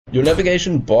Your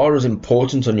navigation bar is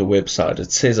important on your website.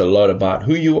 It says a lot about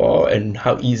who you are and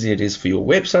how easy it is for your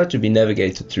website to be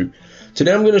navigated through.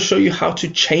 Today I'm going to show you how to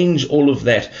change all of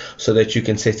that so that you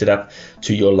can set it up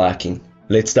to your liking.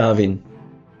 Let's dive in.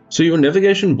 So your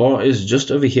navigation bar is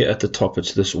just over here at the top.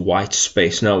 It's this white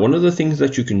space. Now, one of the things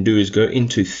that you can do is go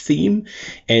into theme,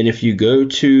 and if you go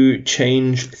to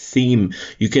change theme,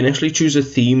 you can actually choose a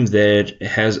theme that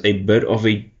has a bit of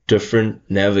a different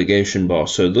navigation bar.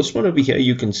 So this one over here,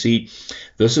 you can see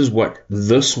this is what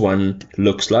this one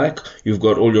looks like. You've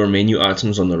got all your menu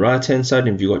items on the right hand side,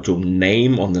 and you've got your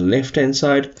name on the left hand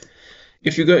side.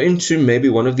 If you go into maybe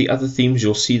one of the other themes,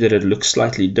 you'll see that it looks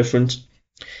slightly different.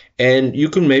 And you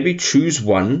can maybe choose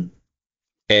one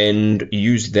and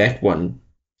use that one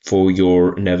for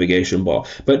your navigation bar.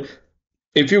 But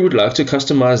if you would like to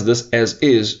customize this as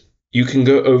is, you can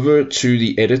go over to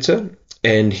the editor,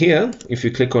 and here, if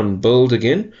you click on build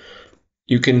again,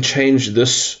 you can change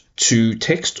this to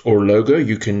text or logo.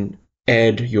 You can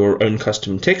add your own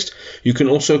custom text. You can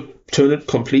also turn it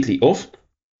completely off.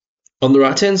 On the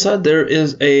right hand side, there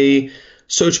is a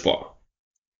search bar.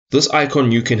 This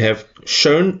icon you can have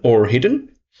shown or hidden.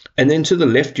 And then to the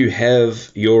left, you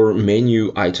have your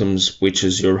menu items, which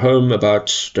is your home,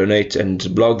 about, donate,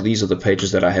 and blog. These are the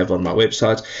pages that I have on my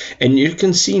website. And you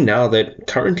can see now that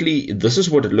currently this is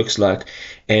what it looks like.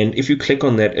 And if you click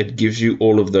on that, it gives you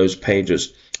all of those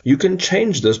pages. You can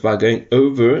change this by going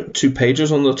over to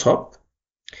pages on the top.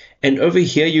 And over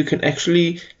here, you can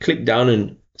actually click down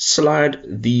and slide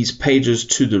these pages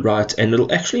to the right, and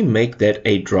it'll actually make that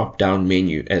a drop-down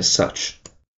menu as such.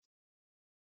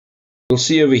 You'll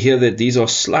see over here that these are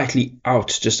slightly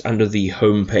out just under the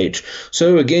home page.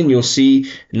 So again, you'll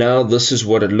see now this is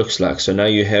what it looks like. So now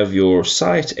you have your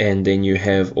site, and then you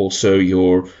have also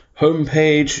your home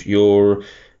page, your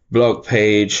blog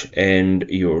page, and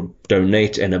your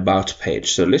donate and about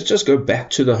page. So let's just go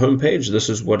back to the home page. This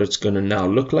is what it's going to now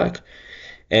look like.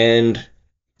 And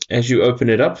as you open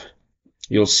it up,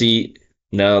 you'll see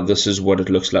now this is what it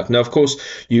looks like. Now, of course,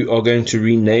 you are going to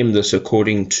rename this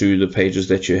according to the pages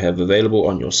that you have available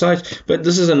on your site, but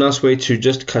this is a nice way to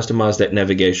just customize that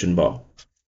navigation bar.